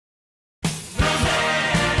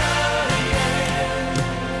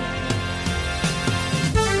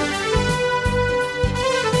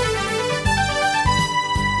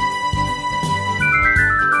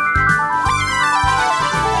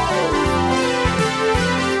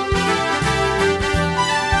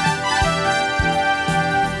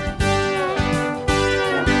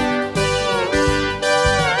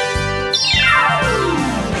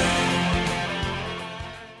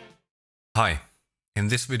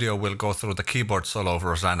this video we'll go through the keyboard solo of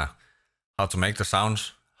Rosanna, how to make the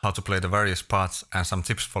sounds, how to play the various parts, and some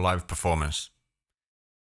tips for live performance.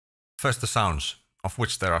 First the sounds, of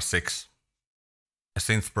which there are 6. A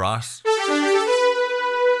synth brass,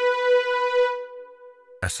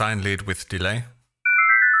 a sine lead with delay,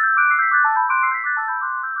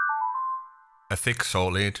 a thick saw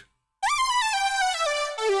lead,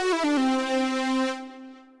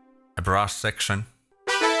 a brass section,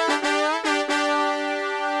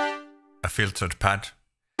 a filtered pad,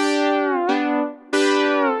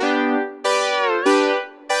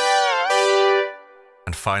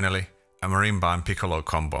 and finally a marimba and piccolo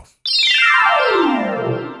combo.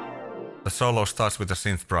 The solo starts with a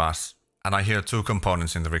synth brass, and I hear 2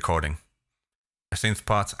 components in the recording, a synth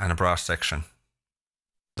part and a brass section.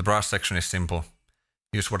 The brass section is simple.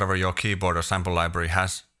 Use whatever your keyboard or sample library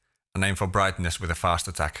has, and aim for brightness with a fast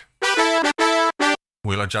attack.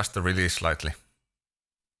 We'll adjust the release slightly.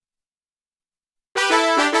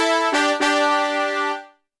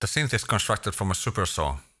 The synth is constructed from a super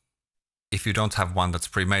saw. If you don't have one that's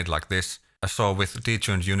pre-made like this, a saw with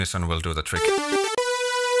detuned unison will do the trick.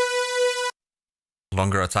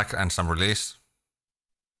 Longer attack and some release.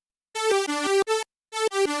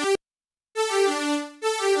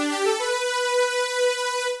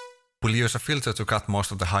 We'll use a filter to cut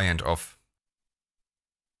most of the high end off.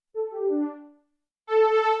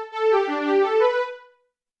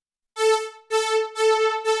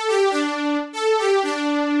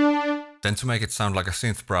 Then to make it sound like a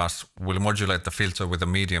synth brass, we'll modulate the filter with a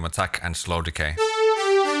medium attack and slow decay.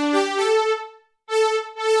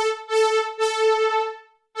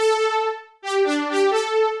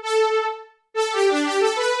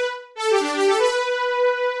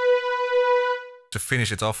 To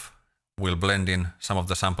finish it off, we'll blend in some of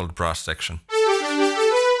the sampled brass section.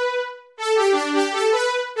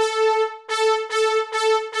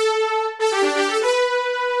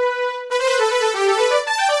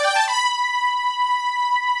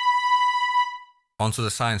 Onto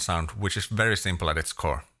the sine sound, which is very simple at its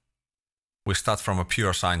core. We start from a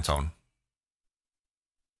pure sine tone.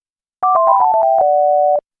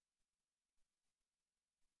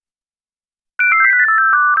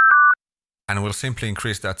 And we'll simply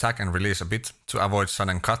increase the attack and release a bit to avoid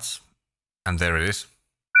sudden cuts, and there it is.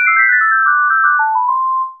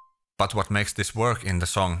 But what makes this work in the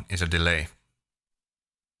song is a delay.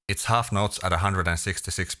 It's half notes at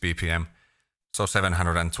 166 BPM, so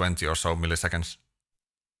 720 or so milliseconds.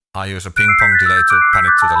 I use a ping-pong delay to pan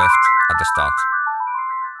it to the left at the start.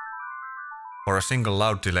 For a single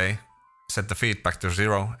loud delay, set the feedback to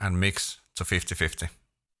 0 and mix to 50-50.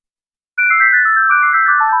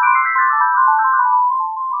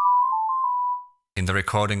 In the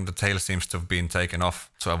recording, the tail seems to have been taken off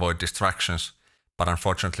to avoid distractions, but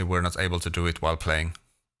unfortunately we're not able to do it while playing.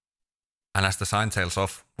 And as the sine tails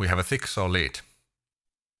off, we have a thick saw lead.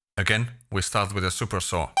 Again, we start with a super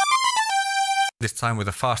saw. This time with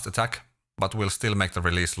a fast attack, but we'll still make the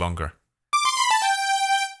release longer.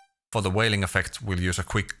 For the wailing effect, we'll use a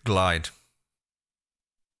quick glide.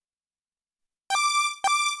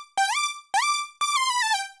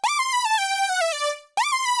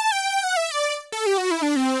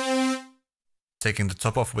 Taking the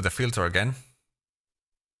top off with a filter again.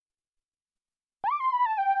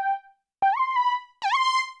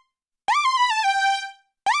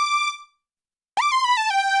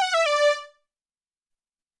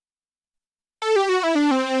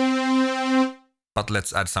 But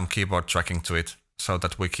let's add some keyboard tracking to it, so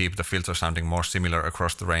that we keep the filter sounding more similar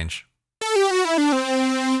across the range.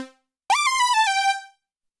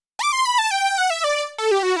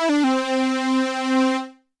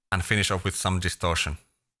 And finish off with some distortion.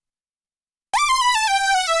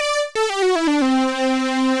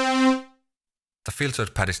 The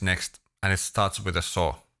filtered pad is next, and it starts with a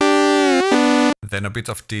saw. Then a bit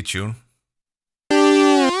of detune.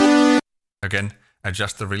 Again,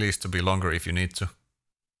 adjust the release to be longer if you need to.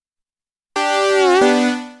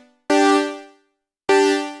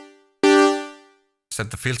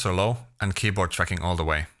 Set the filter low and keyboard tracking all the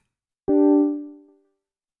way.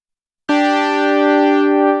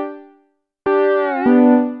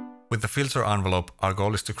 With the filter envelope, our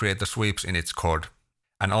goal is to create the sweeps in its chord,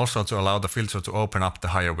 and also to allow the filter to open up the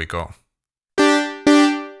higher we go.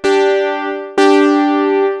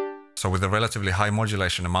 So with a relatively high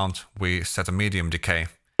modulation amount, we set a medium decay.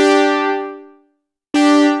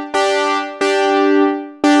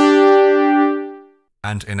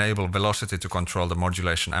 And enable velocity to control the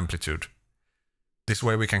modulation amplitude. This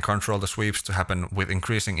way we can control the sweeps to happen with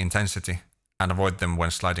increasing intensity and avoid them when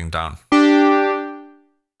sliding down.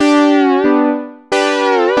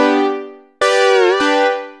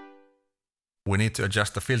 we need to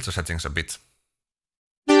adjust the filter settings a bit.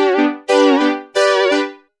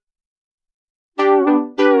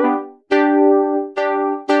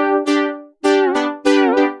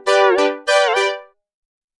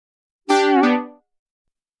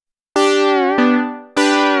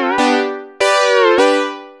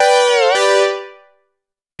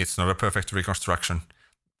 It's not a perfect reconstruction.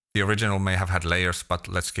 The original may have had layers, but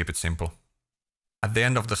let's keep it simple. At the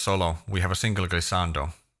end of the solo, we have a single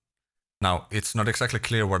glissando. Now, it's not exactly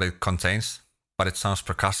clear what it contains, but it sounds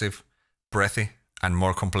percussive, breathy, and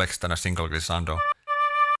more complex than a single glissando.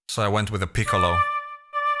 So I went with a piccolo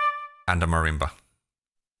and a marimba.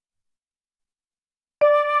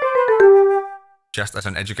 Just as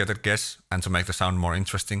an educated guess, and to make the sound more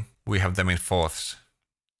interesting, we have them in fourths.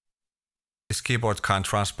 This keyboard can't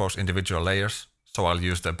transpose individual layers, so I'll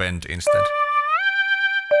use the bend instead.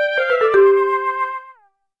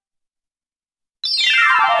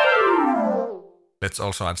 Let's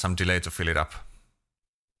also add some delay to fill it up.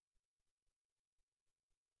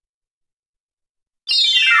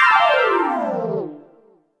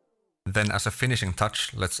 Then as a finishing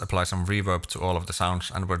touch, let's apply some reverb to all of the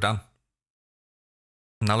sounds and we're done.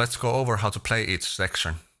 Now let's go over how to play each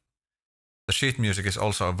section. The sheet music is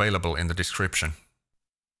also available in the description.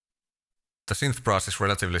 The synth brass is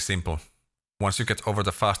relatively simple. Once you get over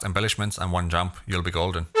the fast embellishments and one jump, you'll be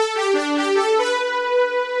golden.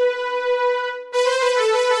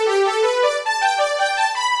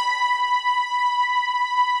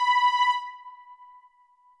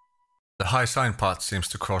 The high sine part seems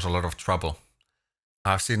to cause a lot of trouble.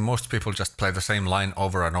 I've seen most people just play the same line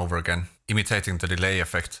over and over again, imitating the delay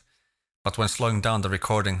effect. But when slowing down the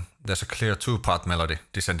recording, there's a clear two-part melody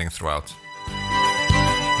descending throughout.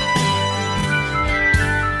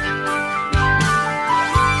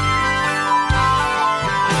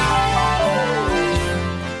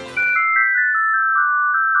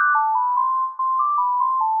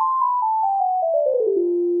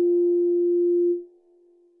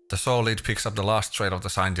 The saw lead picks up the last trait of the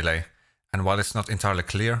sine delay, and while it's not entirely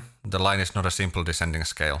clear, the line is not a simple descending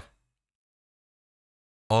scale.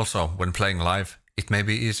 Also, when playing live, it may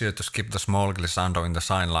be easier to skip the small glissando in the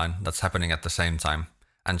sine line that's happening at the same time,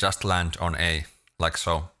 and just land on A, like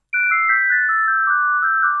so.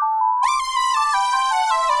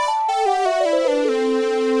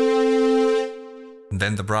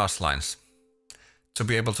 Then the brass lines. To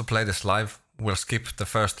be able to play this live, we'll skip the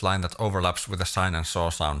first line that overlaps with the sine and saw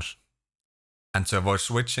sounds. And to avoid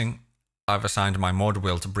switching, I've assigned my mod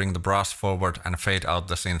wheel to bring the brass forward and fade out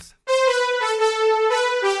the synth.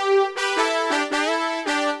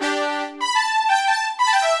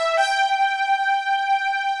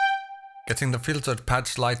 Getting the filtered pad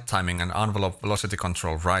slide timing and envelope velocity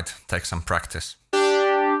control right takes some practice.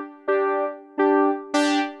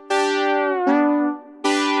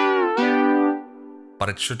 But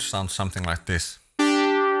it should sound something like this.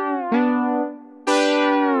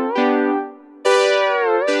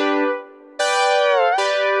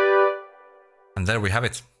 And there we have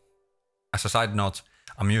it. As a side note,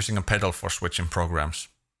 I'm using a pedal for switching programs.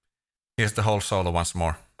 Here's the whole solo once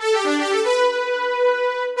more.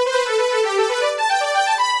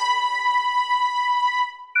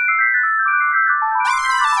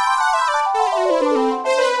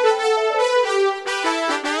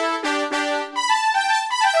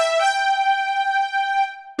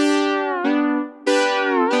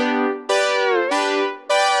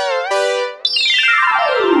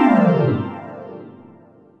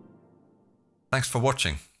 Thanks for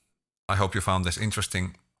watching. I hope you found this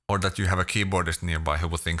interesting, or that you have a keyboardist nearby who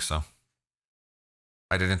will think so.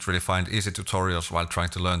 I didn't really find easy tutorials while trying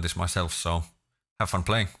to learn this myself, so have fun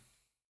playing.